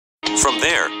From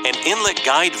there, an inlet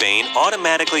guide vane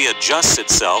automatically adjusts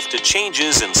itself to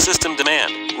changes in system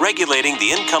demand, regulating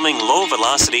the incoming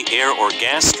low-velocity air or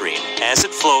gas stream as it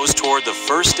flows toward the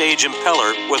first-stage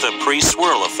impeller with a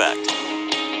pre-swirl effect.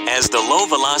 As the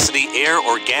low-velocity air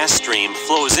or gas stream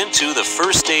flows into the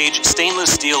first-stage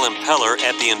stainless steel impeller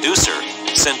at the inducer,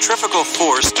 centrifugal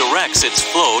force directs its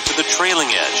flow to the trailing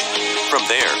edge. From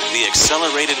there, the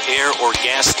accelerated air or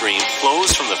gas stream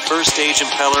flows from the first-stage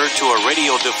impeller to a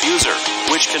radial diffuser,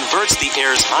 which converts the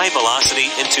air's high velocity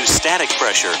into static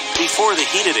pressure before the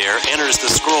heated air enters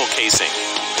the scroll casing.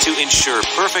 To ensure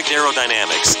perfect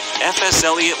aerodynamics, FS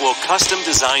Elliott will custom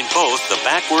design both the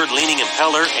backward-leaning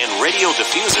impeller and radial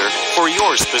diffuser for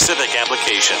your specific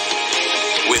application.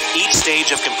 With each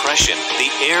stage of compression, the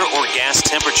air or gas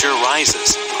temperature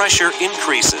rises, pressure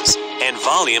increases, and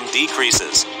volume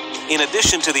decreases. In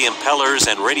addition to the impellers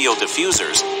and radial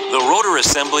diffusers, the rotor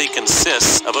assembly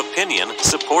consists of a pinion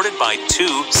supported by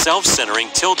two self-centering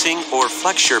tilting or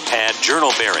flexure pad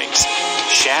journal bearings.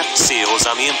 Shaft seals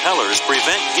on the impellers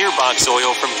prevent gearbox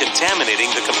oil from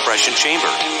contaminating the compression chamber.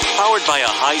 Powered by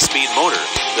a high-speed motor,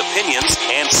 the pinions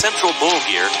and central bowl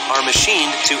gear are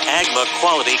machined to AGMA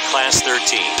quality Class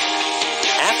 13.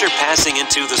 After passing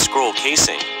into the scroll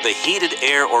casing, the heated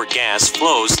air or gas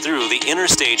flows through the inner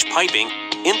stage piping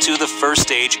into the first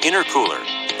stage intercooler,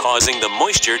 causing the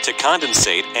moisture to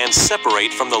condensate and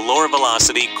separate from the lower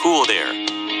velocity cooled air.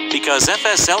 Because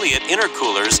FS Elliott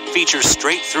intercoolers feature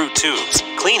straight-through tubes,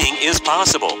 cleaning is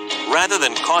possible, rather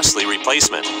than costly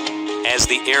replacement. As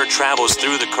the air travels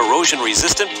through the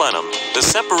corrosion-resistant plenum, the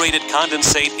separated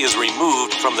condensate is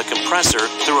removed from the compressor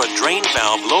through a drain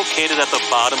valve located at the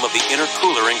bottom of the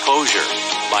intercooler enclosure.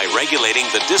 By regulating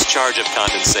the discharge of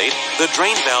condensate, the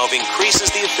drain valve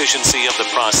increases the efficiency of the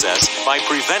process by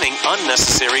preventing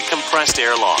unnecessary compressed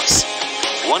air loss.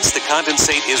 Once the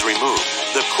condensate is removed,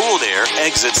 the cooled air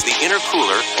exits the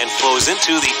intercooler and flows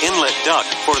into the inlet duct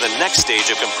for the next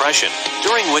stage of compression,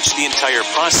 during which the entire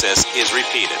process is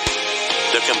repeated.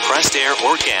 The compressed air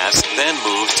or gas then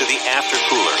moves to the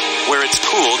aftercooler, where it's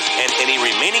cooled and any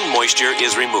remaining moisture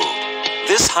is removed.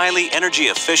 This highly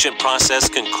energy-efficient process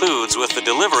concludes with the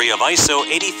delivery of ISO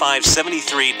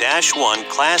 8573-1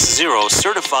 Class 0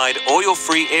 certified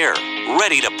oil-free air,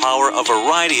 ready to power a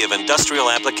variety of industrial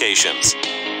applications.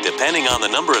 Depending on the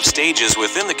number of stages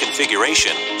within the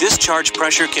configuration, discharge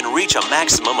pressure can reach a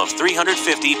maximum of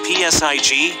 350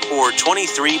 psi-G or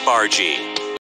 23 bar-G.